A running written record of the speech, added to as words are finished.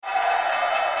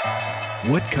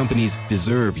What companies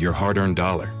deserve your hard-earned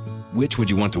dollar? Which would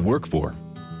you want to work for?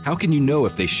 How can you know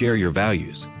if they share your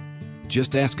values?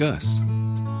 Just ask us.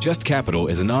 Just Capital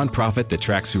is a nonprofit that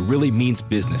tracks who really means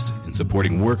business in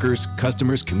supporting workers,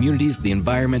 customers, communities, the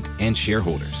environment, and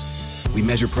shareholders. We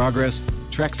measure progress,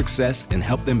 track success, and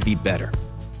help them be better.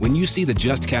 When you see the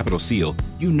Just Capital seal,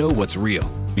 you know what's real,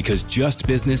 because just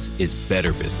business is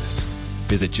better business.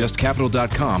 Visit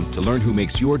justcapital.com to learn who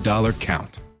makes your dollar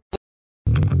count.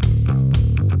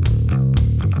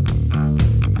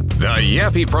 The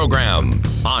Yappy Program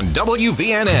on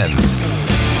WVNN.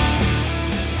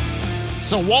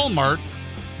 So Walmart,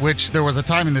 which there was a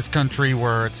time in this country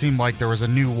where it seemed like there was a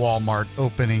new Walmart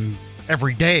opening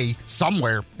every day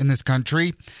somewhere in this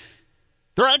country,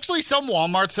 there are actually some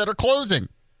Walmarts that are closing.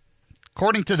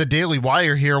 According to the Daily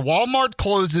Wire here, Walmart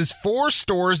closes 4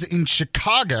 stores in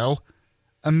Chicago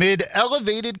amid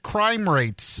elevated crime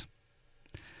rates.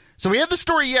 So we had the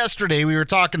story yesterday, we were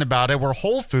talking about it, where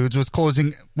Whole Foods was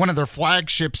closing one of their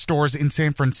flagship stores in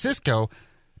San Francisco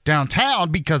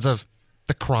downtown because of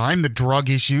the crime, the drug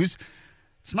issues.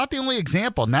 It's not the only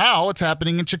example. Now it's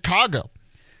happening in Chicago.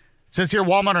 It says here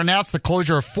Walmart announced the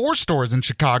closure of 4 stores in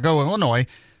Chicago, Illinois,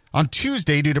 on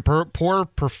Tuesday due to poor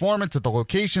performance at the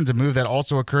locations, a move that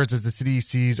also occurs as the city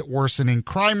sees worsening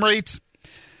crime rates.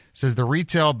 Says the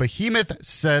retail behemoth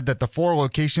said that the 4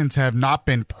 locations have not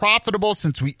been profitable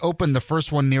since we opened the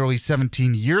first one nearly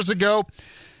 17 years ago,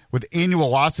 with annual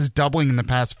losses doubling in the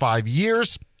past 5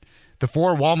 years. The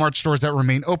 4 Walmart stores that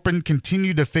remain open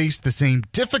continue to face the same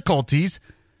difficulties,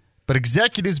 but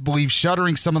executives believe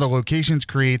shuttering some of the locations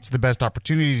creates the best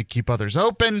opportunity to keep others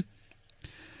open.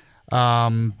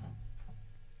 So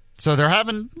they're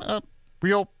having a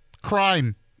real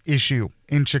crime issue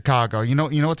in Chicago. You know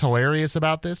what's hilarious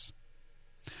about this?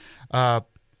 Where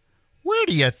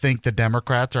do you think the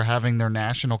Democrats are having their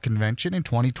national convention in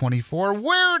 2024?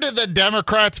 Where do the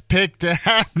Democrats pick to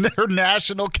have their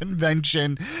national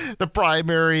convention, the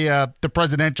primary, the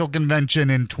presidential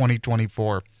convention in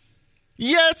 2024?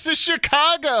 Yes, it's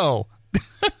Chicago.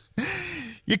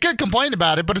 You could complain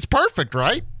about it, but it's perfect,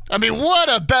 right? I mean, what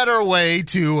a better way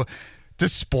to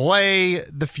display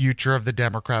the future of the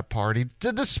Democrat Party,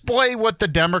 to display what the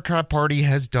Democrat Party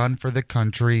has done for the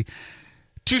country,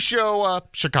 to show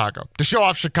Chicago, to show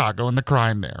off Chicago and the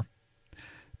crime there.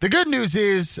 The good news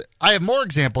is I have more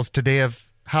examples today of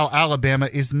how Alabama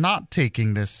is not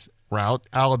taking this route.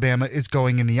 Alabama is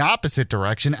going in the opposite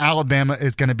direction. Alabama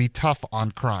is going to be tough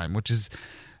on crime, which is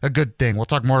a good thing. We'll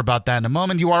talk more about that in a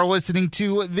moment. You are listening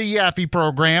to the Yaffee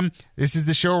Program. This is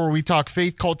the show where we talk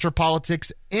faith, culture,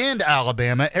 politics, and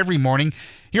Alabama every morning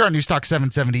here on Newstalk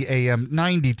 770 AM,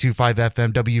 92.5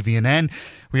 FM, WVNN.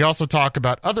 We also talk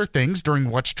about other things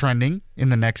during What's Trending in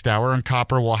the next hour, and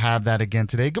Copper will have that again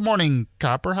today. Good morning,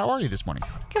 Copper. How are you this morning?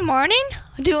 Good morning.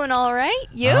 Doing all right.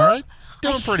 You? All right.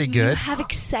 Doing pretty good. You have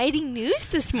exciting news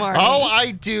this morning. Oh, I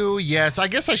do. Yes. I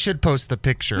guess I should post the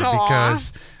picture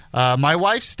because my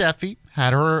wife, Steffi,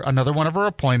 had another one of her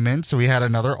appointments, so we had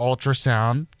another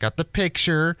ultrasound, got the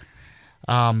picture.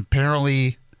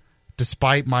 Apparently,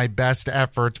 despite my best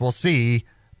efforts, we'll see,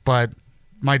 but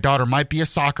my daughter might be a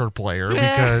soccer player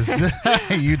because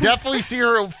you definitely see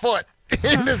her foot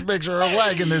in this picture, her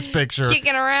leg in this picture.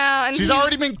 Kicking around. She's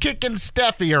already been kicking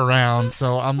Steffi around,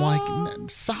 so I'm like,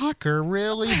 soccer,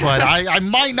 really? But I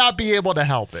might not be able to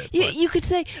help it. You could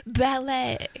say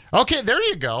ballet. Okay, there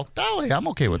you go. Ballet. I'm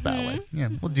okay with ballet. Yeah,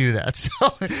 we'll do that.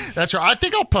 So that's right. I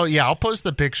think I'll post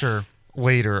the picture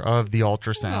later of the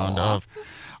ultrasound of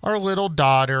our little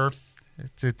daughter.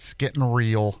 It's getting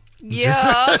real.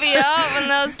 Yup, and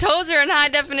those toes are in high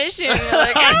definition. You're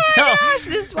like, oh my gosh,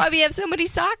 this is why we have so many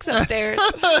socks upstairs.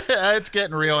 It's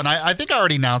getting real, and I think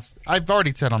I've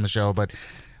already said on the show, but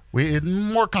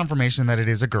more confirmation that it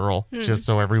is a girl, just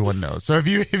so everyone knows. So if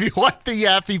you like the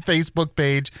Yaffee Facebook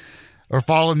page or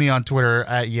follow me on Twitter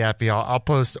at Yaffee, I'll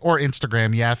post, or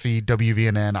Instagram, Yaffee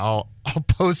WVNN, I'll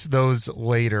post those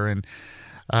later, and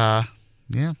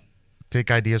take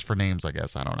ideas for names, I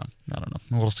guess. I don't know. I'm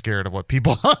a little scared of what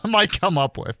people might come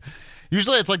up with.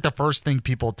 Usually it's like the first thing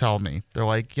people tell me. They're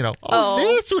like,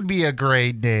 this would be a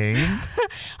great name.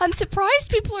 I'm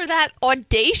surprised people are that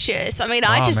audacious. I mean,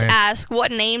 I just ask,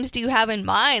 what names do you have in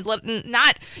mind?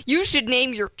 Not, you should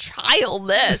name your child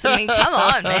this. I mean, come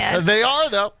on, man. They are,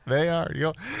 though. They are.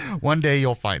 One day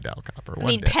you'll find out, Copper.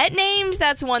 Pet names,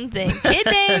 that's one thing. Kid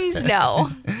names,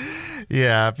 no.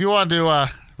 Yeah, if you want to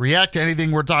react to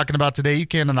anything we're talking about today, you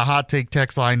can on the Hot Take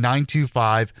text line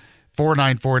 925-494-9866,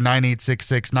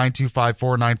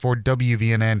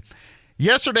 925-494-WVNN.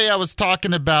 Yesterday, I was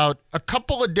talking about a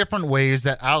couple of different ways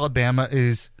that Alabama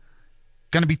is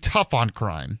going to be tough on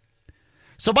crime.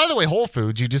 So, by the way, Whole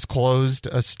Foods, you just closed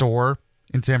a store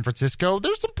in San Francisco.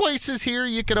 There's some places here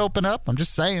you could open up. I'm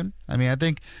just saying. I mean, I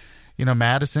think,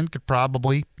 Madison could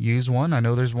probably use one. I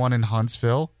know there's one in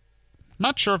Huntsville.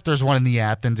 Not sure if there's one in the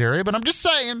Athens area, but I'm just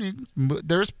saying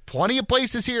there's plenty of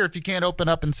places here if you can't open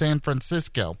up in San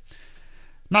Francisco.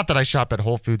 Not that I shop at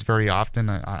Whole Foods very often.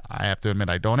 I have to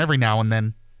admit I don't. Every now and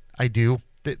then I do.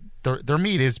 Their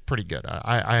meat is pretty good.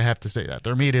 I have to say that.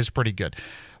 Their meat is pretty good.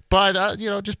 But,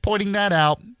 just pointing that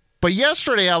out. But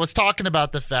yesterday I was talking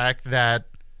about the fact that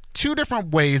two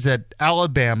different ways that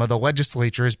Alabama, the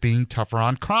legislature, is being tougher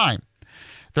on crime.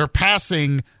 They're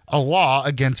passing a law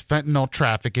against fentanyl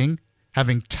trafficking,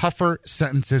 having tougher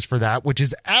sentences for that, which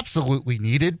is absolutely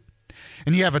needed.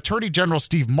 And you have Attorney General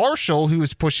Steve Marshall, who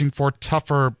is pushing for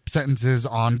tougher sentences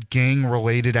on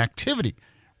gang-related activity,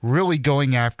 really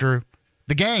going after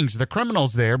the gangs, the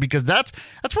criminals there, because that's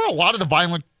where a lot of the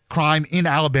violent crime in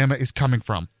Alabama is coming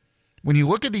from. When you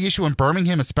look at the issue in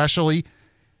Birmingham especially,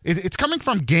 it's coming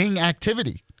from gang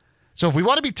activity. So if we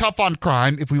want to be tough on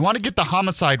crime, if we want to get the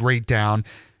homicide rate down,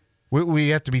 we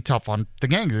have to be tough on the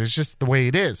gangs. It's just the way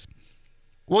it is.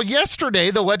 Well,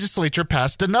 yesterday, the legislature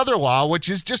passed another law, which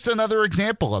is just another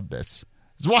example of this.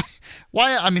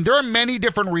 I mean, there are many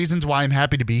different reasons why I'm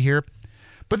happy to be here,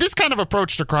 but this kind of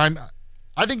approach to crime,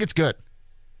 I think it's good.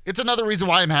 It's another reason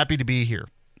why I'm happy to be here.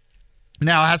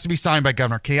 Now, it has to be signed by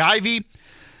Governor Kay Ivey,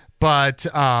 but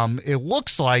it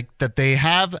looks like that they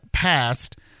have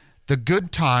passed the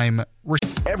good time.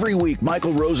 Every week,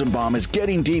 Michael Rosenbaum is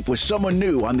getting deep with someone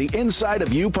new on the Inside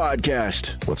of You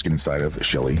podcast. Let's get inside of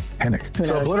Shelly Hennick.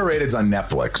 So Obliterated's on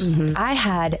Netflix. Mm-hmm. I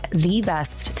had the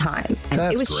best time.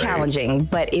 That's it was great. Challenging,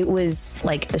 but it was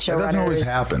like the showrunners. That doesn't always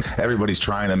happen. Everybody's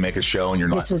trying to make a show and you're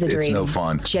not. This was a dream. It's no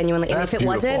fun. Genuinely. And That's if it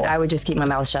wasn't, beautiful. I would just keep my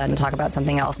mouth shut and talk about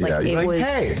something else. Hey,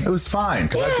 it was fine.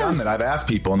 Because I've done that. I've asked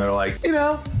people and they're like,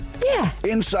 Yeah.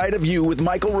 Inside of You with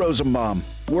Michael Rosenbaum,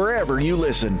 wherever you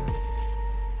listen.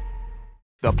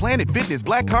 The Planet Fitness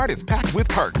Black Card is packed with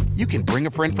perks. You can bring a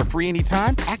friend for free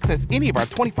anytime, access any of our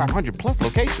 2,500 plus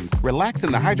locations, relax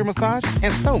in the Hydro Massage,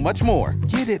 and so much more.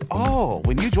 Get it all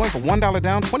when you join for $1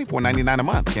 down, $24.99 a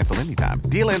month. Cancel anytime.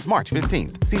 Deal ends March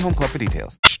 15th. See Home Club for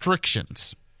details.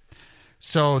 Restrictions.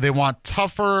 So they want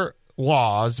tougher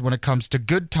laws when it comes to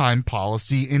good time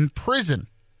policy in prison.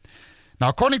 Now,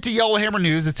 according to Yellowhammer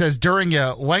News, it says during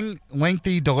a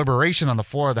lengthy deliberation on the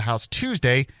floor of the House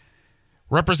Tuesday,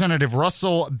 Representative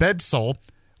Russell Bedsole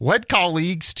led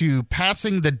colleagues to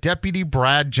passing the Deputy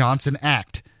Brad Johnson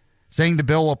Act, saying the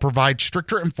bill will provide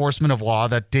stricter enforcement of law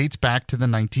that dates back to the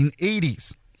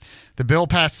 1980s. The bill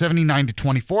passed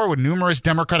 79-24, with numerous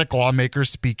Democratic lawmakers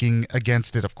speaking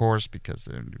against it, of course, because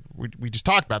we just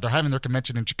talked about it. They're having their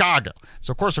convention in Chicago,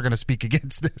 so of course they're going to speak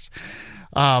against this.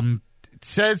 It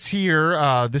says here,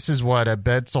 this is what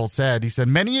Bedsole said. He said,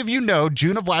 many of you know,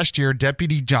 June of last year,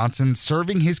 Deputy Johnson,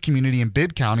 serving his community in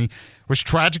Bibb County, was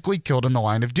tragically killed in the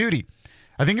line of duty.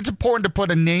 I think it's important to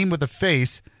put a name with a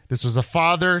face. This was a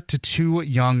father to two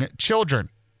young children.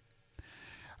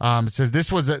 It says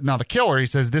this was now the killer. He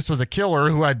says this was a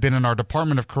killer who had been in our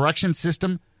Department of Correction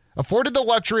system, afforded the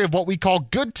luxury of what we call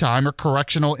good time or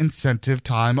correctional incentive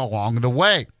time along the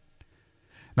way.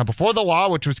 Now, before the law,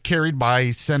 which was carried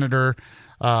by Senator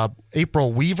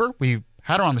April Weaver, we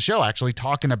had her on the show actually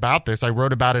talking about this. I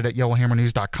wrote about it at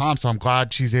yellowhammernews.com, so I'm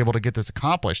glad she's able to get this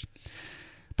accomplished.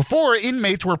 Before,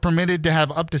 inmates were permitted to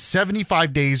have up to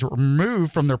 75 days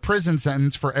removed from their prison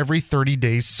sentence for every 30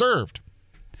 days served.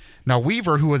 Now,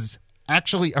 Weaver, who was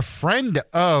actually a friend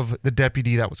of the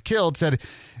deputy that was killed, said it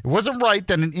wasn't right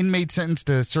that an inmate sentenced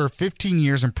to serve 15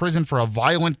 years in prison for a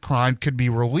violent crime could be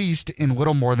released in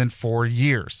little more than 4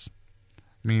 years.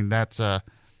 I mean, that's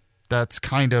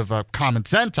kind of common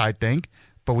sense, I think,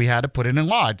 but we had to put it in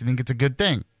law. I think it's a good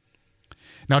thing.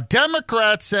 Now,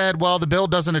 Democrats said, well, the bill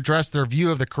doesn't address their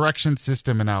view of the correction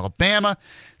system in Alabama.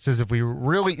 It says if we were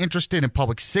really interested in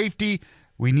public safety,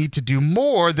 we need to do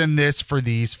more than this for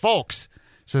these folks.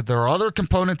 So there are other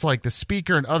components like the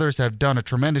Speaker and others have done a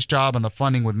tremendous job on the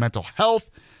funding with mental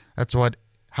health. That's what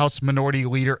House Minority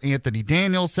Leader Anthony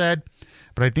Daniels said.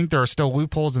 But I think there are still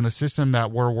loopholes in the system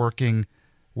that we're working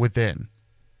within.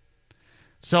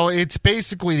 So it's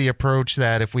basically the approach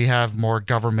that if we have more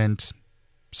government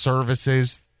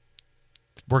services,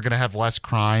 we're going to have less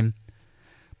crime.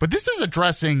 But this is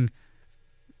addressing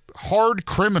hard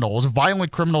criminals,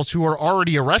 violent criminals who are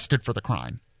already arrested for the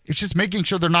crime. It's just making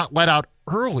sure they're not let out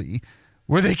early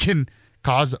where they can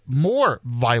cause more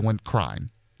violent crime.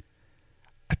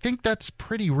 I think that's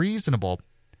pretty reasonable.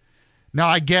 Now,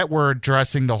 I get we're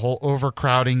addressing the whole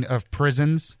overcrowding of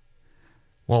prisons.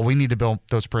 Well, we need to build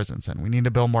those prisons, and we need to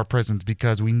build more prisons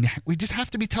because we just have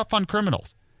to be tough on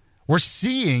criminals. We're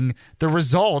seeing the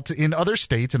result in other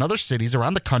states and other cities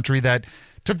around the country that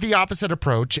took the opposite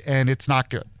approach, and it's not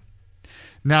good.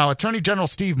 Now, Attorney General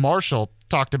Steve Marshall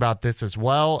talked about this as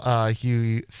well.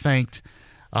 He thanked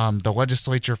the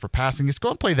legislature for passing this.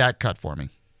 Go and play that cut for me.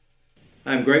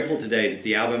 I'm grateful today that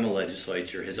the Alabama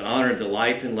legislature has honored the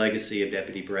life and legacy of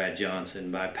Deputy Brad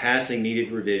Johnson by passing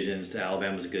needed revisions to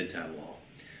Alabama's Good Time Law.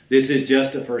 This is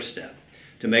just a first step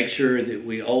to make sure that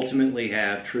we ultimately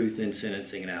have truth in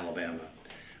sentencing in Alabama.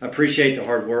 I appreciate the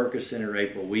hard work of Senator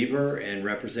April Weaver and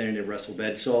Representative Russell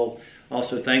Bedsole.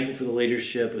 Also thankful for the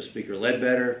leadership of Speaker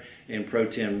Ledbetter and Pro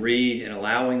Tem Reed in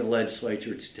allowing the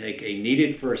legislature to take a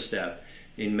needed first step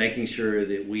in making sure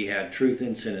that we have truth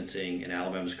in sentencing in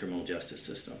Alabama's criminal justice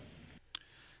system.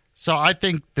 So I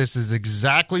think this is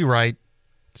exactly right.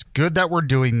 It's good that we're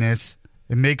doing this.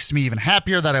 It makes me even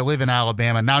happier that I live in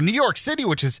Alabama. Now, New York City,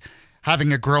 which is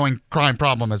having a growing crime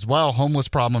problem as well, homeless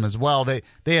problem as well, they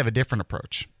have a different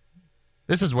approach.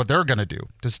 This is what they're going to do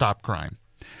to stop crime.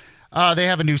 They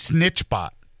have a new snitch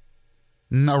bot,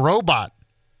 a robot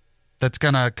that's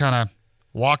going to kind of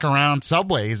walk around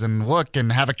subways and look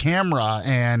and have a camera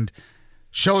and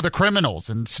show the criminals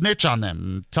and snitch on them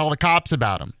and tell the cops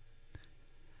about them.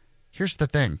 Here's the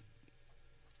thing.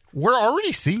 We're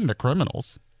already seeing the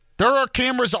criminals. There are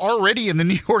cameras already in the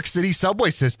New York City subway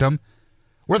system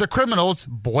where the criminals,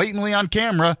 blatantly on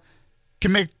camera,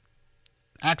 can make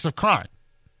acts of crime.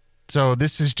 So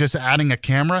this is just adding a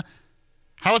camera.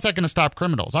 How is that going to stop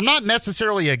criminals? I'm not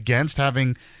necessarily against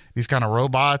having these kind of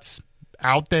robots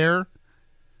out there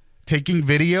taking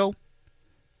video,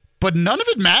 but none of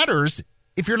it matters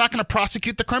if you're not going to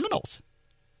prosecute the criminals.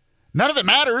 None of it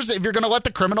matters if you're going to let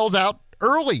the criminals out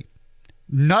early.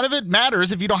 None of it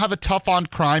matters if you don't have a tough on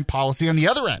crime policy on the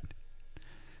other end.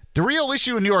 The real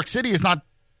issue in New York City is not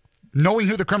knowing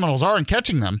who the criminals are and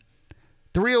catching them.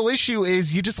 The real issue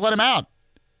is you just let them out.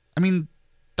 I mean,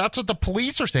 that's what the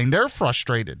police are saying. They're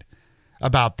frustrated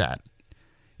about that.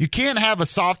 You can't have a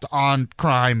soft on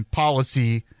crime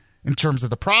policy in terms of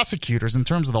the prosecutors, in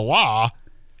terms of the law,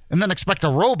 and then expect a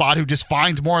robot who just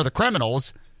finds more of the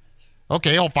criminals.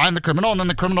 Okay, he'll find the criminal, and then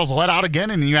the criminal's let out again,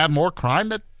 and you have more crime.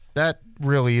 That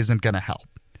really isn't going to help.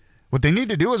 What they need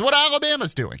to do is what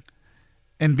Alabama's doing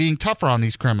and being tougher on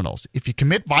these criminals. If you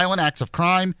commit violent acts of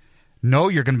crime, know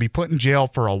you're going to be put in jail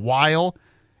for a while.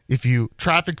 If you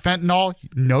traffic fentanyl,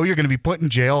 know you're going to be put in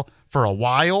jail for a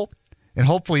while. And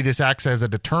hopefully this acts as a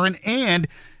deterrent and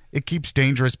it keeps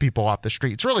dangerous people off the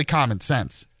street. It's really common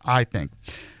sense, I think.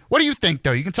 What do you think,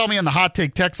 though? You can tell me on the Hot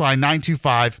Take text line,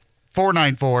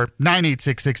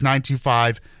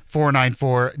 925-494-9866,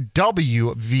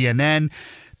 925-494-WVNN.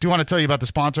 Do want to tell you about the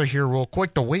sponsor here real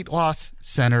quick, the Weight Loss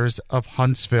Centers of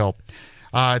Huntsville.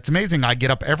 It's amazing. I get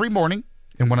up every morning,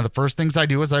 and one of the first things I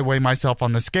do is I weigh myself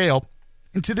on the scale.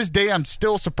 And to this day, I'm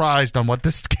still surprised on what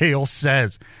the scale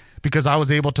says because I was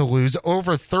able to lose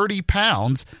over 30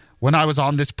 pounds when I was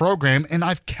on this program, and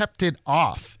I've kept it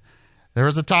off. There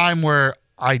was a time where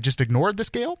I just ignored the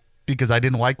scale because I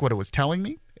didn't like what it was telling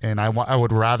me, and I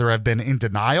would rather have been in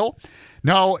denial.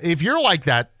 No, if you're like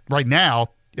that right now,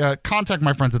 contact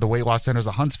my friends at the Weight Loss Centers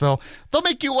of Huntsville. They'll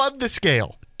make you love the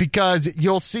scale because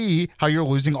you'll see how you're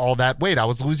losing all that weight. I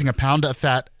was losing a pound of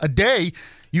fat a day.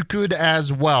 You could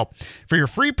as well. For your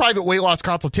free private weight loss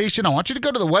consultation, I want you to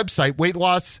go to the website,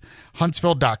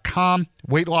 weightlosshuntsville.com,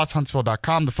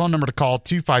 weightlosshuntsville.com. The phone number to call,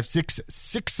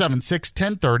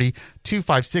 256-676-1030,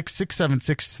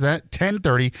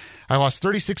 256-676-1030. I lost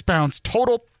 36 pounds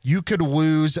total. You could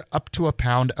lose up to a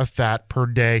pound of fat per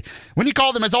day. When you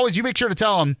call them, as always, you make sure to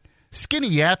tell them Skinny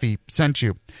Yaffee sent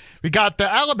you. We got the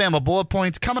Alabama bullet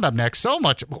points coming up next. So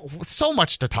much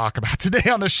to talk about today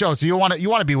on the show. So you want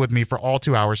to be with me for all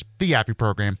 2 hours. The Yaffee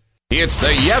Program. It's the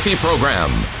Yaffee Program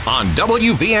on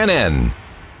WVNN.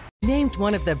 Named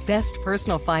one of the best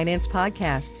personal finance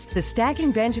podcasts, The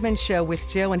Stacking Benjamin Show with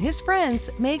Joe and his friends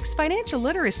makes financial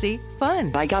literacy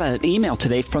fun. I got an email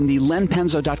today from the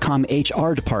lenpenzo.com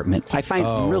HR department. I find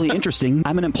really interesting.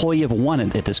 I'm an employee of one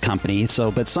at this company,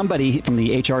 but somebody from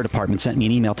the HR department sent me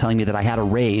an email telling me that I had a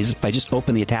raise. If I just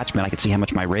opened the attachment, I could see how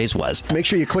much my raise was. Make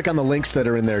sure you click on the links that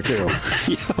are in there, too.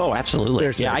 Oh,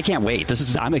 absolutely. Yeah, I can't wait.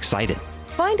 I'm excited.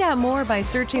 Find out more by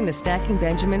searching the Stacking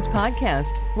Benjamins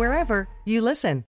podcast, wherever you listen.